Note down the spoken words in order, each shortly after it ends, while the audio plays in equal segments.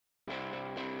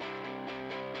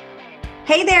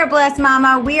Hey there, Blessed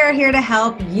Mama. We are here to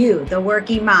help you, the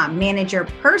working mom, manage your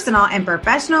personal and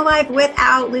professional life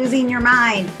without losing your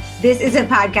mind. This is a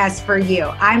podcast for you.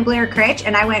 I'm Blair Critch,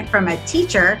 and I went from a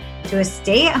teacher to a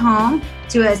stay-at-home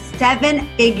to a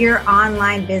 7-figure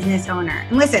online business owner.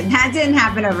 And listen, that didn't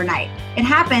happen overnight. It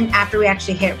happened after we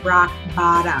actually hit rock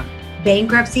bottom.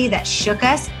 Bankruptcy that shook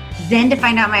us. Then to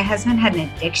find out my husband had an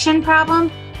addiction problem,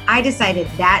 I decided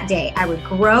that day I would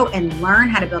grow and learn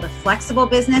how to build a flexible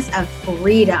business of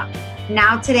freedom.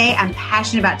 Now today, I'm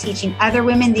passionate about teaching other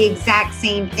women the exact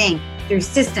same thing through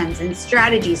systems and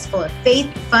strategies full of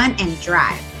faith, fun, and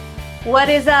drive. What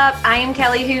is up? I am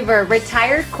Kelly Hoover,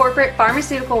 retired corporate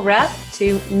pharmaceutical rep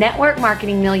to network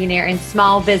marketing millionaire and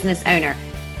small business owner.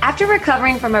 After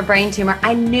recovering from a brain tumor,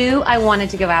 I knew I wanted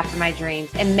to go after my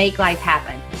dreams and make life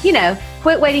happen.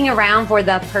 Quit waiting around for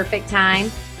the perfect time.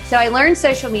 So I learned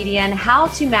social media and how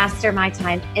to master my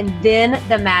time, and then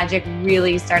the magic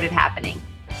really started happening.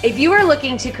 If you are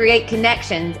looking to create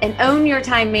connections and own your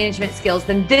time management skills,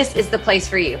 then this is the place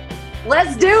for you.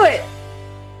 Let's do it.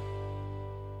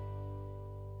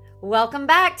 Welcome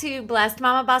back to Blessed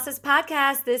Mama Bosses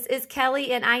podcast. This is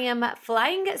Kelly, and I am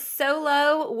flying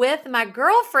solo with my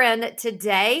girlfriend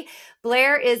today.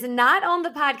 Blair is not on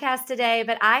the podcast today,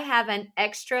 but I have an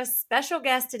extra special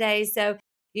guest today. So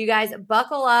you guys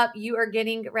buckle up. You are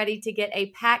getting ready to get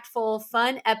a packed full,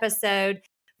 fun episode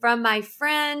from my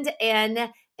friend and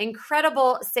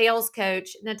incredible sales coach,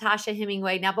 Natasha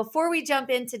Hemingway. Now, before we jump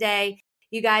in today,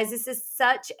 you guys, this is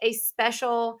such a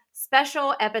special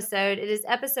episode. It is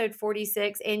episode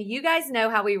 46, and you guys know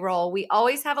how we roll. We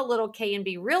always have a little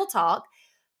K&B real talk.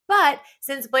 But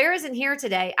since Blair isn't here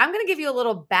today, I'm going to give you a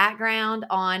little background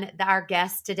on our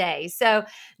guest today. So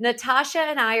Natasha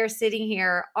and I are sitting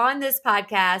here on this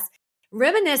podcast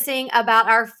reminiscing about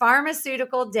our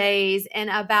pharmaceutical days and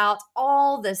about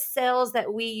all the sales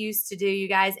that we used to do, you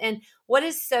guys. And what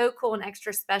is so cool and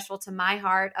extra special to my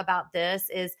heart about this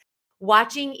is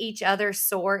watching each other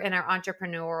soar in our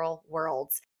entrepreneurial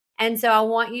worlds. And so I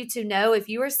want you to know, if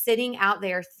you are sitting out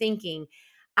there thinking,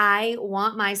 I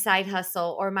want my side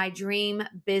hustle or my dream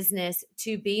business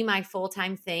to be my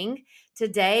full-time thing,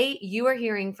 today you are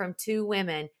hearing from two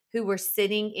women who were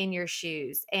sitting in your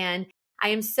shoes. And I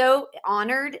am so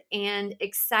honored and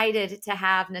excited to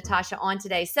have Natasha on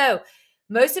today. So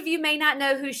most of you may not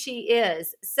know who she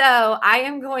is. So I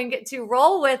am going to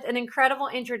roll with an incredible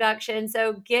introduction.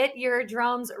 So get your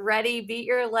drums ready, beat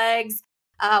your legs.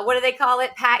 What do they call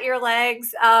it? Pat your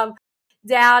legs.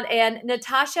 Down. And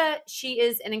Natasha, she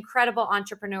is an incredible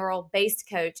entrepreneurial based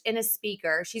coach and a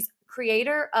speaker. She's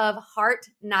creator of Heart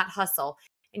Not Hustle.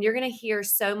 And you're going to hear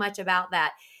so much about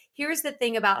that. Here's the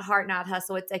thing about Heart Not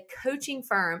Hustle. It's a coaching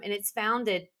firm, and it's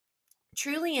founded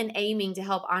truly in aiming to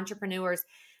help entrepreneurs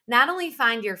not only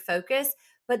find your focus,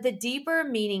 but the deeper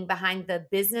meaning behind the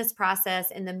business process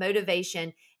and the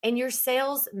motivation and your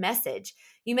sales message.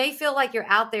 You may feel like you're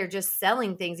out there just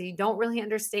selling things and you don't really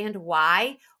understand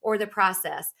why or the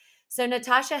process. So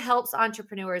Natasha helps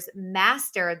entrepreneurs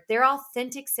master their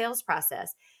authentic sales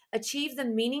process, achieve the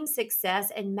meaning,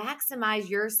 success, and maximize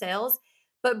your sales,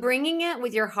 but bringing it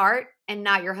with your heart and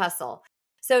not your hustle.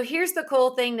 So here's the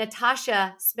cool thing.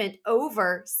 Natasha spent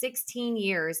over 16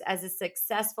 years as a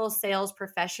successful sales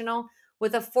professional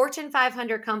with a Fortune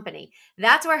 500 company.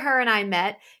 That's where her and I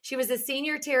met. She was a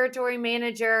senior territory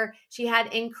manager. She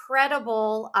had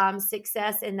incredible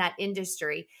success in that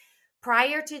industry.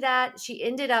 Prior to that,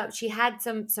 she had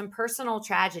some personal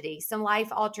tragedy, some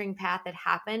life-altering path that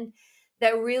happened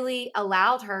that really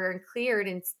allowed her and cleared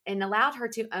and allowed her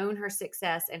to own her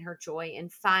success and her joy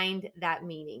and find that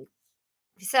meaning.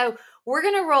 So we're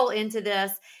going to roll into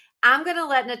this. I'm going to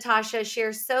let Natasha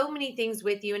share so many things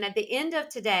with you. And at the end of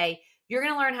today, you're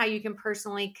going to learn how you can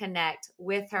personally connect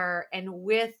with her and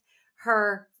with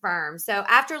her firm. So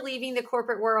after leaving the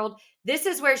corporate world, this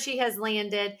is where she has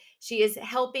landed. She is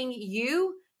helping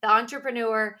you, the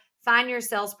entrepreneur, find your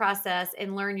sales process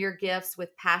and learn your gifts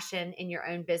with passion in your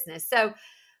own business. So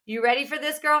you ready for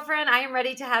this, girlfriend? I am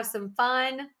ready to have some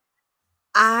fun.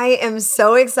 I am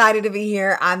so excited to be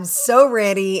here. I'm so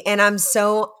ready, and I'm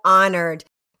so honored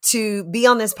to be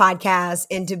on this podcast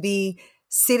and to be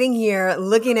sitting here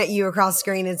looking at you across the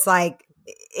screen. It's like,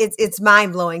 it's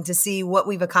mind blowing to see what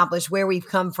we've accomplished, where we've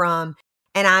come from.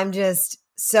 And I'm just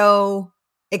so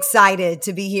excited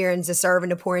to be here and to serve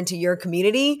and to pour into your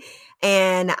community.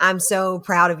 And I'm so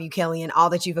proud of you, Kelly, and all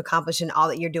that you've accomplished and all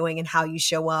that you're doing and how you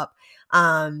show up.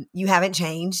 You haven't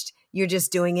changed. You're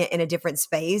just doing it in a different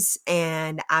space.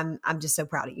 And I'm just so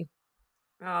proud of you.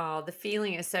 Oh, the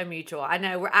feeling is so mutual. I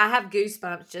know I have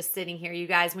goosebumps just sitting here, you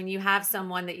guys, when you have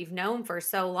someone that you've known for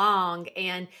so long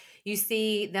and you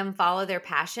see them follow their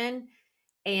passion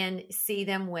and see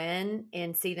them win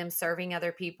and see them serving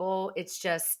other people. It's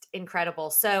just incredible.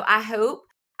 So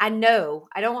I know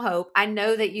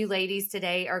that you ladies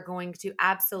today are going to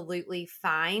absolutely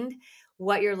find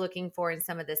what you're looking for in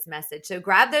some of this message. So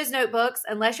grab those notebooks.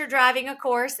 Unless you're driving, of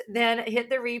course, then hit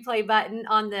the replay button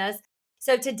on this.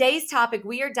 So today's topic,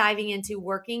 we are diving into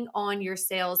working on your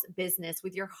sales business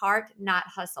with your heart, not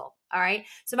hustle. All right.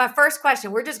 So my first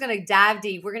question, we're just going to dive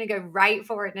deep. We're going to go right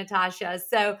for it, Natasha.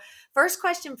 So first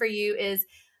question for you is,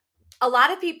 a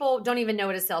lot of people don't even know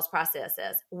what a sales process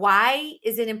is. Why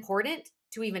is it important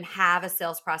to even have a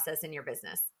sales process in your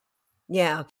business?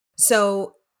 Yeah.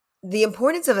 So the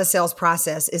importance of a sales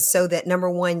process is so that, number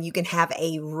one, you can have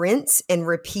a rinse and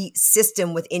repeat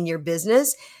system within your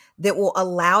business that will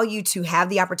allow you to have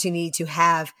the opportunity to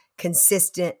have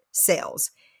consistent sales.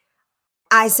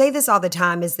 I say this all the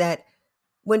time, is that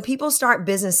when people start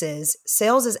businesses,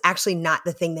 sales is actually not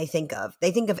the thing they think of.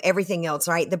 They think of everything else,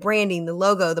 right? The branding, the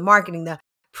logo, the marketing, the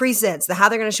presets, the how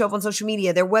they're going to show up on social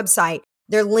media, their website,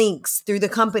 their links through the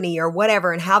company or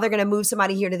whatever, and how they're going to move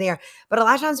somebody here to there. But a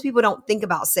lot of times people don't think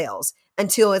about sales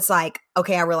until it's like,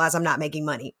 okay, I realize I'm not making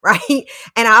money, right?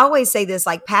 And I always say this,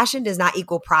 like, passion does not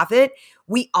equal profit.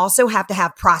 We also have to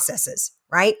have processes,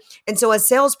 right? And so a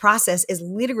sales process is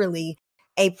literally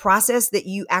a process that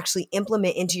you actually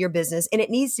implement into your business, and it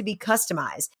needs to be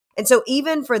customized. And so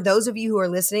even for those of you who are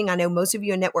listening, I know most of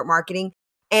you in network marketing,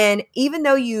 and even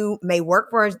though you may work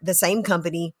for the same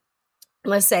company,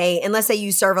 let's say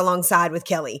you serve alongside with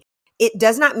Kelly, it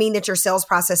does not mean that your sales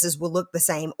processes will look the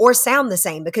same or sound the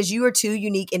same, because you are two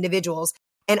unique individuals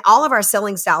and all of our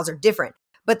selling styles are different.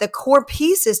 But the core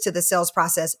pieces to the sales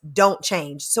process don't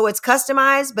change. So it's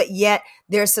customized, but yet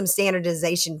there's some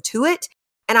standardization to it.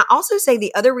 And I also say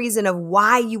the other reason of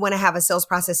why you want to have a sales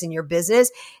process in your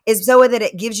business is so that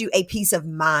it gives you a peace of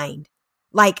mind.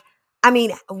 Like, I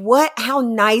mean, how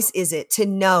nice is it to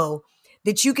know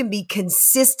that you can be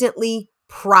consistently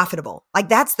profitable? Like,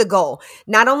 that's the goal.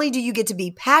 Not only do you get to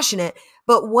be passionate,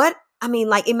 but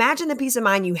imagine the peace of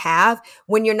mind you have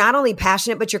when you're not only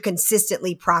passionate, but you're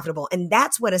consistently profitable. And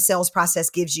that's what a sales process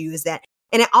gives you, is that.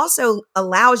 And it also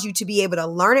allows you to be able to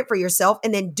learn it for yourself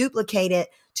and then duplicate it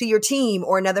to your team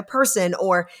or another person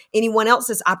or anyone else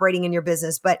that's operating in your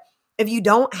business. But if you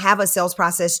don't have a sales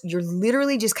process, you're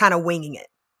literally just kind of winging it.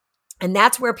 And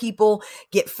that's where people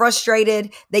get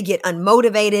frustrated, they get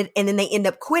unmotivated, and then they end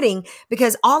up quitting,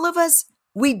 because all of us,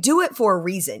 we do it for a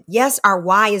reason. Yes, our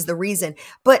why is the reason,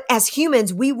 but as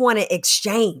humans, we want to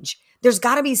exchange. There's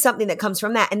got to be something that comes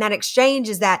from that. And that exchange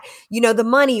is that, the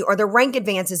money or the rank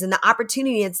advances and the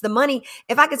opportunity. It's the money.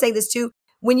 If I could say this too,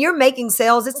 when you're making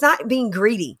sales, it's not being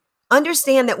greedy.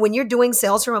 Understand that when you're doing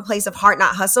sales from a place of heart,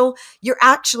 not hustle, you're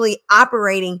actually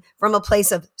operating from a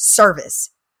place of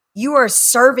service. You are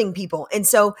serving people. And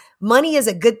so money is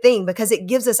a good thing because it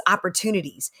gives us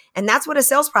opportunities. And that's what a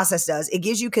sales process does. It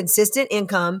gives you consistent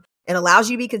income. It allows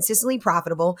you to be consistently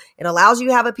profitable. It allows you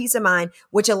to have a peace of mind,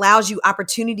 which allows you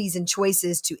opportunities and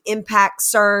choices to impact,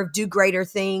 serve, do greater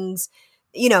things,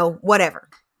 whatever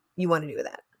you want to do with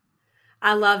that.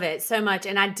 I love it so much.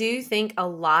 And I do think a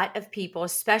lot of people,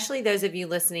 especially those of you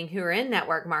listening who are in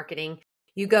network marketing,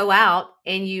 you go out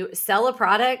and you sell a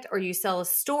product or you sell a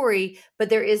story, but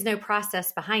there is no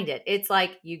process behind it. It's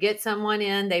like you get someone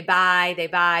in, they buy,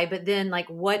 but then like,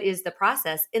 what is the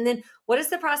process? And then what is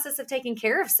the process of taking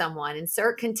care of someone and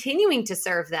continuing to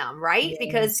serve them, right? Yes.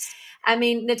 Because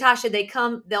Natasha,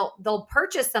 they'll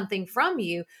purchase something from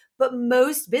you, but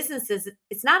most businesses,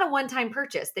 it's not a one-time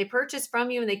purchase. They purchase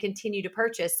from you and they continue to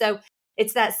purchase. So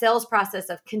it's that sales process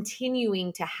of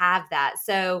continuing to have that.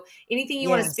 So anything you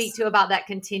want to speak to about that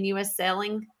continuous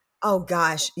selling? Oh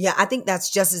gosh. Yeah. I think that's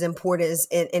just as important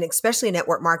and especially in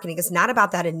network marketing. It's not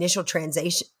about that initial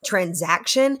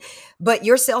transaction, but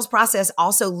your sales process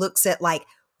also looks at like,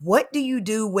 what do you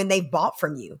do when they've bought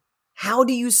from you? How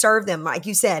do you serve them? Like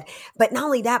you said, but not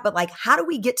only that, but like, how do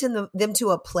we get to them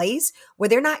to a place where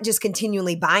they're not just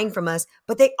continually buying from us,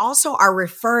 but they also are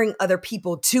referring other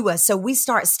people to us. So we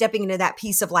start stepping into that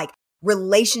piece of like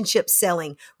relationship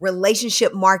selling,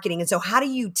 relationship marketing. And so how do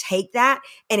you take that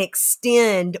and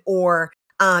extend or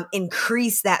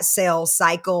increase that sales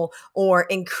cycle or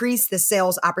increase the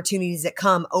sales opportunities that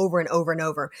come over and over and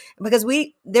over? Because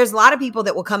there's a lot of people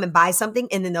that will come and buy something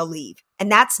and then they'll leave.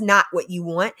 And that's not what you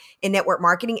want in network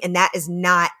marketing. And that is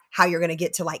not how you're going to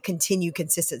get to like continue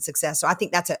consistent success. So I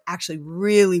think that's actually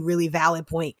really, really valid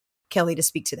point, Kelly, to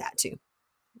speak to that too.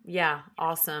 Yeah.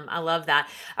 Awesome. I love that.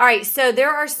 All right. So there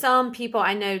are some people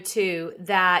I know too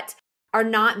that are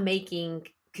not making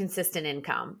consistent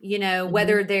income, Mhm.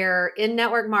 whether they're in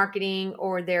network marketing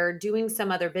or they're doing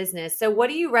some other business. So what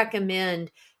do you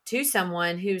recommend to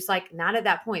someone who's like not at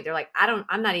that point? They're like,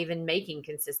 I'm not even making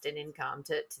consistent income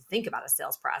to think about a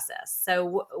sales process.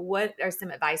 So what are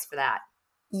some advice for that?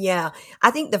 Yeah.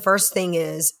 I think the first thing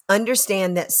is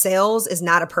understand that sales is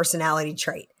not a personality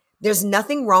trait. There's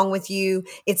nothing wrong with you.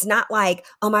 It's not like,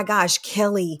 oh my gosh,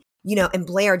 Kelly, and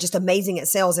Blair are just amazing at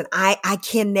sales and I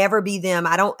can never be them.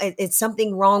 It's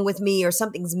something wrong with me or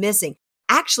something's missing.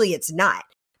 Actually, it's not.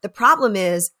 The problem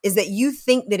is that you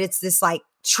think that it's this like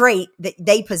trait that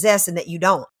they possess and that you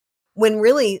don't. When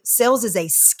really sales is a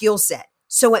skill set.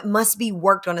 So it must be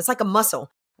worked on. It's like a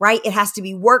muscle, right? It has to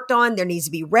be worked on. There needs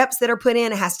to be reps that are put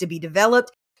in. It has to be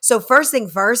developed. So first thing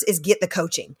first is get the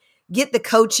coaching,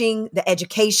 the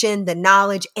education, the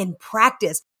knowledge and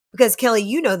practice. Because Kelly,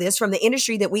 you know this from the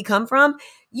industry that we come from.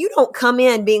 You don't come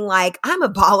in being like, I'm a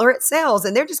baller at sales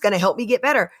and they're just going to help me get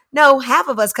better. No, half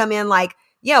of us come in like,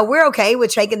 yeah, we're okay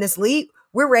with taking this leap.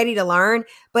 We're ready to learn.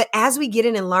 But as we get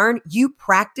in and learn, you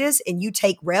practice and you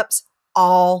take reps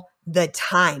all the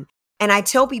time. And I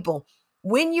tell people,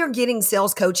 when you're getting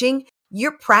sales coaching,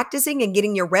 you're practicing and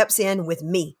getting your reps in with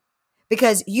me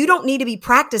because you don't need to be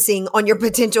practicing on your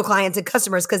potential clients and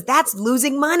customers because that's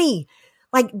losing money.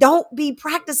 Like, don't be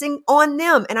practicing on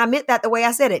them. And I meant that the way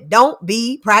I said it. Don't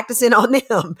be practicing on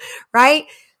them, right?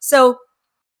 So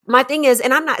my thing is,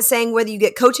 and I'm not saying whether you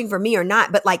get coaching from me or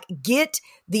not, but like get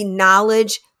the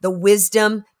knowledge, the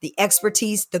wisdom, the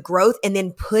expertise, the growth, and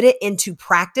then put it into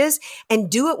practice and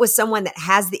do it with someone that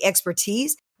has the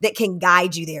expertise that can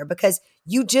guide you there because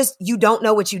you don't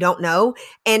know what you don't know.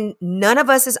 And none of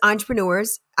us as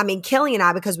entrepreneurs, I mean, Kelly and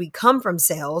I, because we come from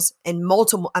sales and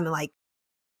like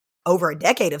over a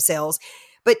decade of sales,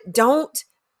 but don't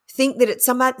think that it's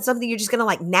something you're just going to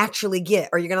like naturally get,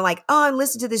 or you're going to like, oh, I'm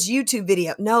listening to this YouTube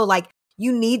video. No, like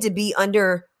you need to be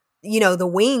under, the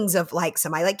wings of like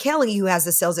somebody like Kelly who has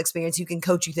the sales experience who can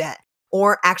coach you that,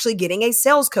 or actually getting a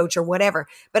sales coach or whatever.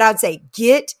 But I would say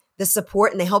get the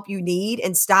support and the help you need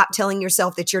and stop telling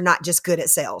yourself that you're not just good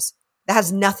at sales. That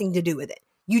has nothing to do with it.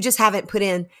 You just haven't put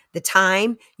in the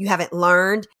time, you haven't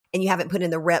learned, and you haven't put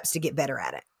in the reps to get better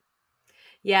at it.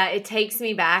 Yeah, it takes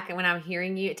me back. And when I'm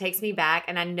hearing you, it takes me back.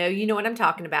 And I know you know what I'm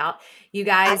talking about. You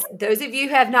guys, those of you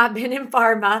who have not been in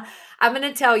pharma, I'm going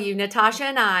to tell you, Natasha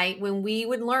and I, when we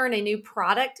would learn a new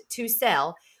product to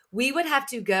sell, we would have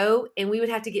to go and we would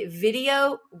have to get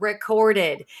video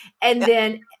recorded and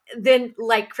then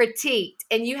like critiqued.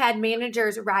 And you had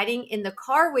managers riding in the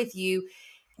car with you.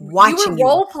 Watching you were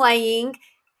role playing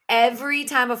every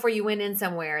time before you went in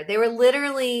somewhere. They were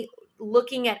literally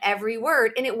looking at every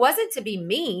word, and it wasn't to be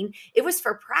mean. It was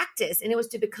for practice and it was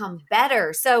to become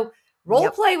better. So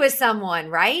role play with someone,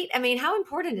 right? I mean, how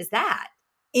important is that?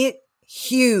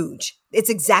 Huge. It's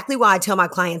exactly why I tell my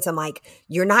clients, I'm like,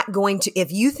 you're not going to,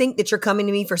 if you think that you're coming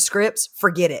to me for scripts,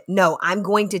 forget it. No, I'm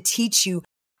going to teach you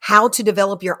how to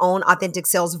develop your own authentic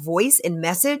sales voice and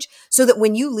message so that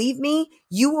when you leave me,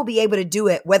 you will be able to do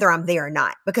it whether I'm there or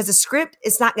not, because a script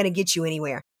is not going to get you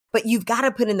anywhere. But you've got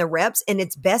to put in the reps, and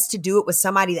it's best to do it with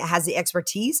somebody that has the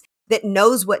expertise, that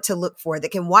knows what to look for,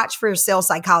 that can watch for your sales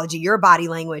psychology, your body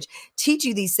language, teach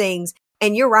you these things.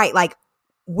 And you're right. Like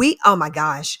oh my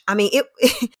gosh. I mean,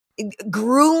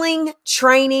 grueling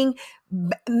training,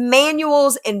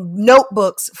 manuals and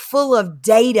notebooks full of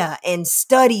data and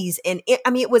studies. And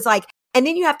it was like, and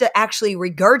then you have to actually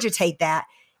regurgitate that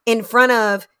in front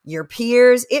of your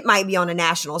peers. It might be on a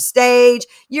national stage.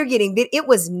 It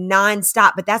was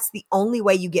nonstop, but that's the only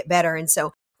way you get better. And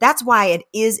so that's why it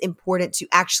is important to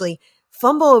actually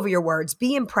fumble over your words,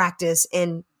 be in practice,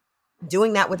 and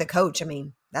doing that with a coach. I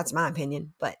mean, that's my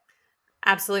opinion, but.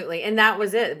 Absolutely. And that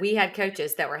was it. We had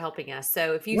coaches that were helping us.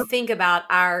 So if you think about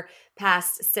our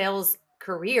past sales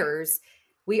careers,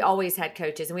 we always had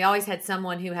coaches, and we always had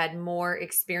someone who had more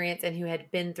experience and who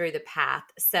had been through the path.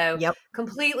 So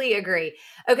completely agree.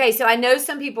 Okay. So I know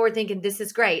some people are thinking, this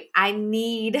is great. I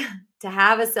need to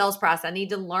have a sales process. I need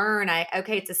to learn.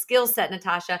 It's a skill set,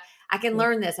 Natasha. I can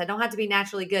learn this. I don't have to be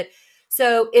naturally good.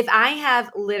 So if I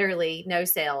have literally no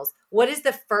sales, what is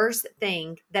the first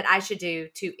thing that I should do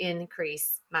to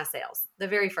increase my sales? The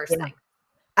very first thing.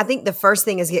 I think the first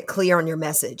thing is get clear on your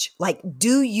message. Like,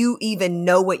 do you even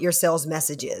know what your sales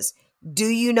message is? Do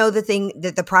you know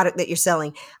the product that you're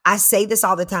selling? I say this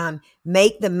all the time.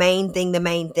 Make the main thing the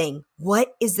main thing.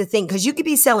 What is the thing? Because you could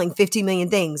be selling 50 million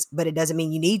things, but it doesn't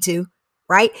mean you need to,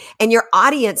 right? And your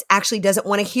audience actually doesn't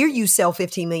want to hear you sell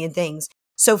 15 million things.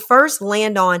 So first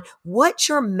land on what's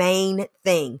your main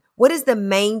thing? What is the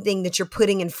main thing that you're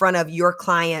putting in front of your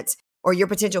clients or your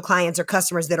potential clients or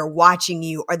customers that are watching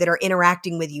you or that are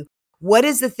interacting with you? What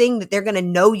is the thing that they're going to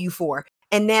know you for?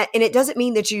 And it doesn't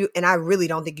mean that and I really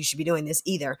don't think you should be doing this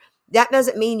either. That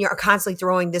doesn't mean you're constantly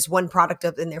throwing this one product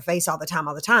up in their face all the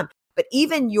time. But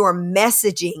even your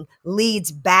messaging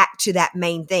leads back to that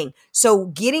main thing. So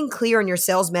getting clear on your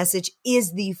sales message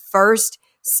is the first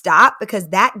stop, because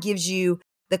that gives you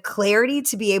the clarity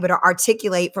to be able to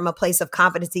articulate from a place of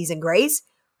competencies and grace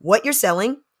what you're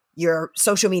selling, your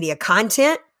social media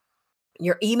content,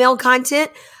 your email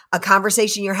content, a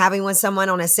conversation you're having with someone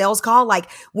on a sales call. Like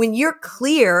when you're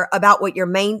clear about what your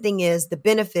main thing is, the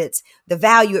benefits, the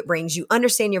value it brings, you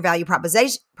understand your value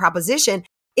proposition,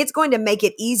 it's going to make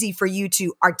it easy for you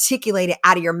to articulate it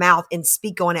out of your mouth and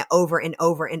speak on it over and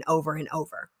over and over and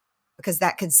over, because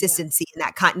that consistency and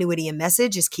that continuity in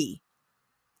message is key.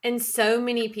 And so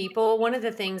many people, one of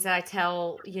the things that I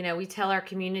tell, we tell our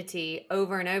community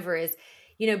over and over is,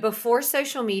 before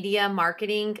social media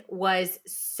marketing was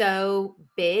so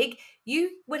big, you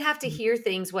would have to hear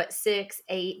things, 6,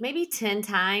 8, maybe 10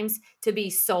 times to be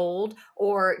sold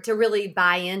or to really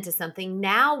buy into something.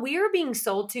 Now we are being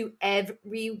sold to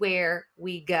everywhere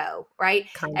we go, right?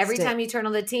 Constant. Every time you turn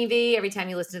on the TV, every time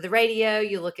you listen to the radio,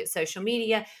 you look at social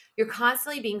media, you're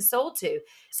constantly being sold to.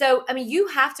 So, you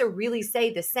have to really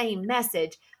say the same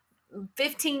message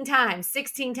 15 times,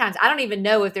 16 times. I don't even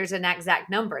know if there's an exact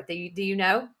number. Do you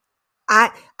know?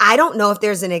 I don't know if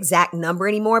there's an exact number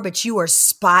anymore, but you are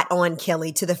spot on,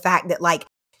 Kelly, to the fact that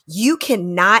you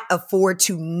cannot afford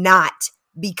to not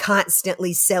be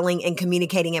constantly selling and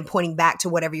communicating and pointing back to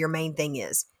whatever your main thing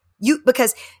is.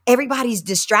 Because everybody's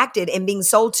distracted and being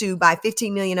sold to by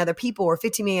 15 million other people or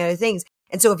 15 million other things.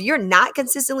 And so if you're not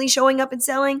consistently showing up and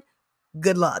selling,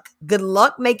 good luck. Good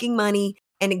luck making money,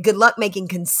 and good luck making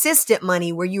consistent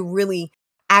money where you really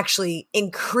actually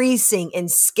increasing and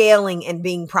scaling and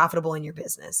being profitable in your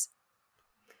business.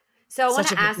 So I want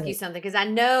to ask you something, because I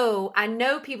know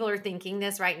people are thinking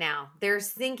this right now. They're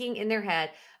thinking in their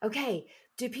head, okay,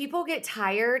 do people get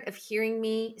tired of hearing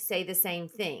me say the same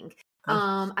thing?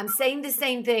 I'm saying the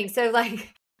same thing. So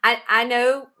I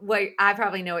know I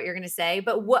probably know what you're going to say,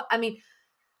 but what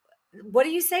do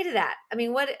you say to that?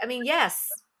 Yes,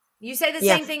 you say the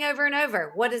same thing over and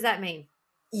over. What does that mean?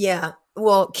 Yeah.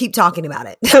 Well, keep talking about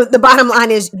it. The bottom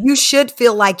line is you should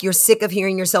feel like you're sick of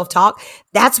hearing yourself talk.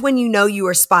 That's when you know you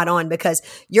are spot on, because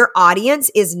your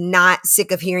audience is not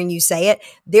sick of hearing you say it.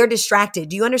 They're distracted.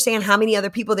 Do you understand how many other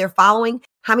people they're following?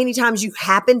 How many times you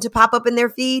happen to pop up in their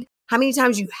feed? How many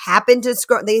times they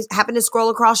happen to scroll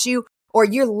across you? Or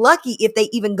you're lucky if they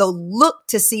even go look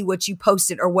to see what you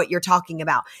posted or what you're talking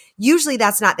about. Usually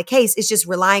that's not the case. It's just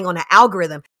relying on an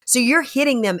algorithm. So you're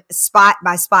hitting them spot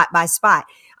by spot by spot.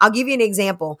 I'll give you an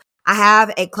example. I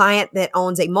have a client that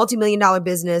owns a multi-million-dollar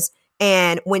business.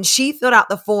 And when she filled out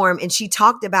the form and she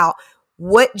talked about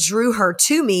what drew her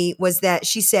to me, was that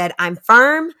she said, I'm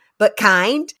firm but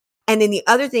kind. And then the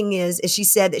other thing is she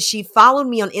said that she followed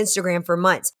me on Instagram for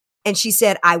months. And she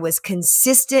said, I was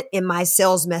consistent in my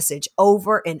sales message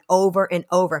over and over and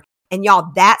over. And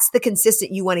y'all, that's the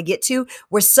consistent you want to get to,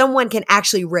 where someone can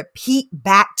actually repeat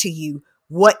back to you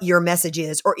what your message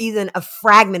is, or even a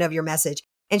fragment of your message.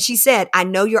 And she said, I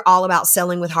know you're all about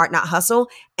selling with heart, not hustle.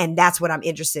 And that's what I'm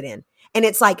interested in. And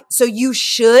it's so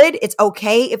it's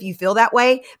okay if you feel that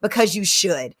way, because you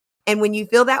should. And when you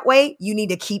feel that way, you need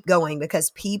to keep going,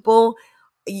 because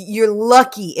you're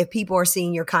lucky if people are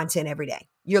seeing your content every day.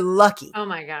 You're lucky. Oh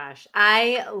my gosh.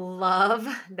 I love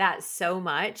that so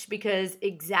much, because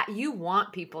you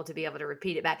want people to be able to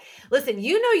repeat it back. Listen,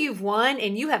 you've won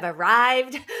and you have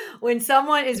arrived when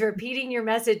someone is repeating your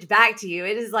message back to you.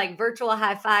 It is like virtual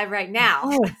high five right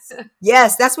now.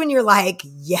 Yes. That's when you're like,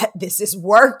 yeah, this is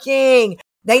working.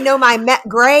 They know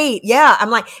great. Yeah. I'm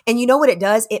like, and you know what it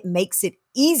does? It makes it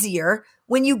easier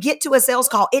when you get to a sales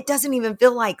call. It doesn't even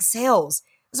feel like sales.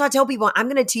 So I tell people, I'm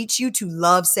going to teach you to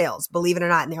love sales, believe it or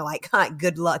not. And they're like,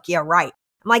 good luck. Yeah, right.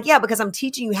 I'm like, yeah, because I'm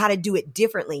teaching you how to do it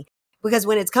differently. Because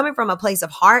when it's coming from a place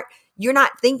of heart, you're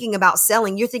not thinking about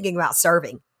selling. You're thinking about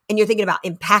serving, and you're thinking about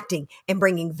impacting and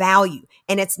bringing value.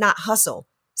 And it's not hustle.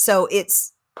 So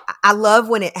I love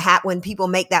when people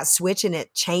make that switch and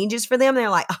it changes for them. They're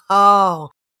like, oh,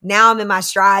 now I'm in my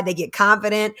stride. They get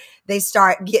confident. They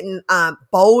start getting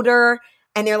bolder,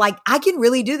 and they're like, I can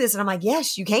really do this. And I'm like,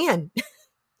 yes, you can.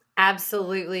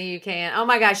 Absolutely, you can. Oh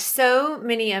my gosh, so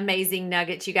many amazing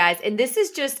nuggets, you guys. And this is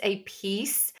just a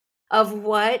piece of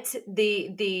what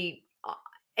the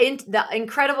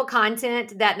incredible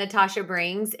content that Natasha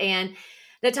brings. And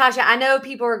Natasha, I know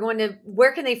people are going to,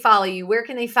 where can they follow you? Where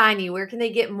can they find you? Where can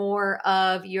they get more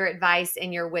of your advice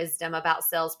and your wisdom about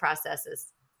sales processes?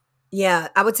 Yeah,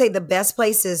 I would say the best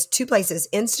place is 2 places.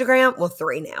 Instagram, well,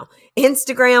 3 now.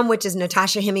 Instagram, which is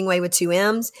Natasha Hemingway with 2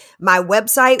 M's. My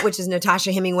website, which is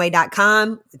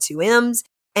natashahemingway.com with 2 M's.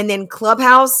 And then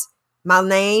Clubhouse. My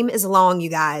name is long, you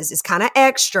guys. It's kind of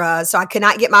extra, so I could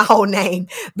not get my whole name,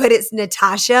 but it's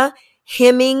Natasha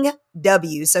Hemming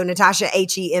W. So Natasha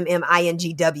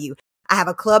HEMMINGW. I have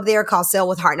a club there called Sell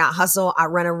with Heart Not Hustle. I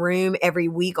run a room every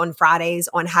week on Fridays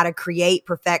on how to create,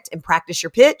 perfect, and practice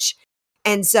your pitch.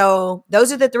 And so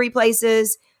those are the 3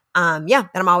 places, that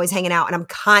I'm always hanging out, and I'm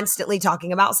constantly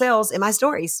talking about sales in my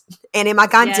stories and in my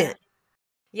content.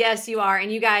 Yes, you are.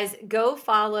 And you guys go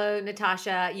follow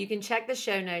Natasha. You can check the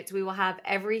show notes. We will have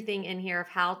everything in here of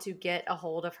how to get a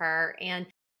hold of her, and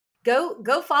go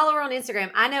follow her on Instagram.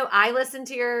 I know I listen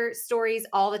to your stories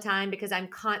all the time because I'm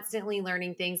constantly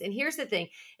learning things. And here's the thing.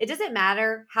 It doesn't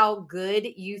matter how good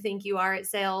you think you are at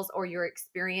sales or your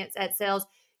experience at sales.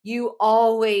 You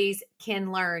always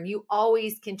can learn. You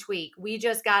always can tweak. We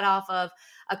just got off of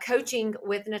a coaching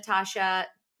with Natasha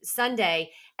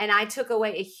Sunday, and I took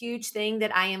away a huge thing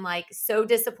that I am like so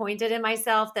disappointed in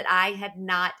myself that I had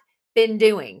not been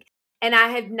doing. And I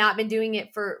had not been doing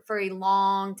it for a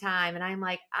long time. And I'm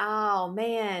like, oh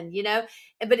man,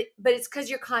 but it's because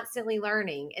you're constantly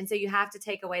learning. And so you have to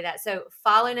take away that. So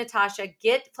follow Natasha,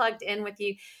 get plugged in with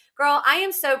you. Girl, I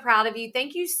am so proud of you.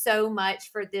 Thank you so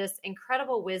much for this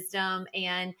incredible wisdom.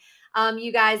 And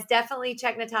you guys definitely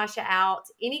check Natasha out.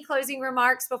 Any closing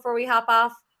remarks before we hop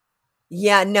off?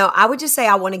 Yeah, no, I would just say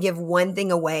I want to give one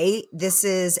thing away. There's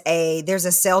a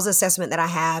sales assessment that I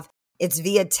have. It's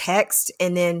via text.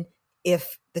 And then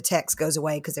if the text goes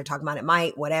away, because they're talking about it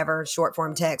might, whatever, short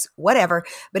form text, whatever.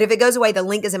 But if it goes away, the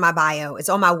link is in my bio. It's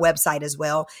on my website as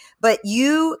well. But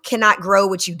you cannot grow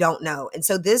what you don't know. And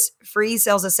so this free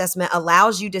sales assessment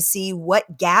allows you to see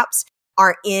what gaps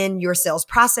are in your sales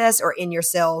process or in your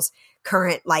sales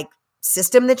current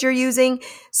system that you're using.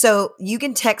 So you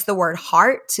can text the word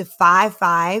heart to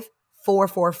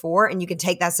 55444 and you can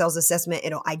take that sales assessment.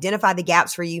 It'll identify the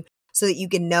gaps for you so that you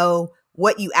can know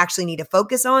what you actually need to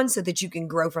focus on so that you can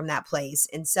grow from that place.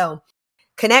 And so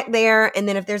connect there. And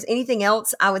then if there's anything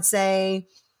else, I would say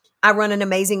I run an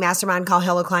amazing mastermind called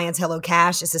Hello Clients, Hello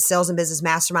Cash. It's a sales and business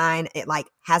mastermind. It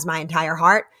has my entire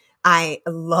heart. I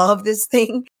love this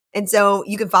thing. And so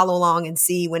you can follow along and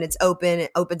see when it's open.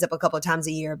 It opens up a couple of times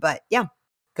a year, but yeah,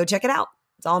 go check it out.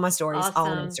 It's all my stories, awesome. All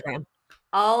on Instagram.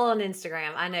 All on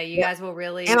Instagram. I know you guys will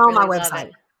really, and on really my website.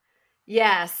 It.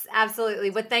 Yes, absolutely.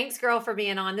 Well, thanks, girl, for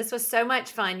being on. This was so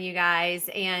much fun, you guys.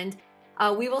 And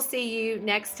we will see you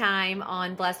next time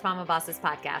on Blessed Mama Bosses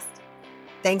podcast.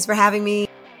 Thanks for having me.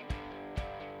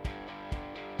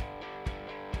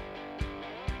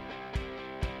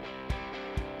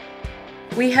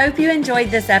 We hope you enjoyed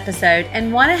this episode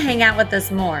and want to hang out with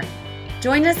us more.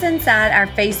 Join us inside our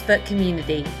Facebook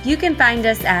community. You can find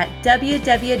us at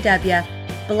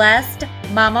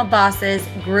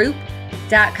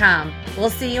www.blessedmamabossesgroup.com. We'll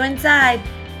see you inside.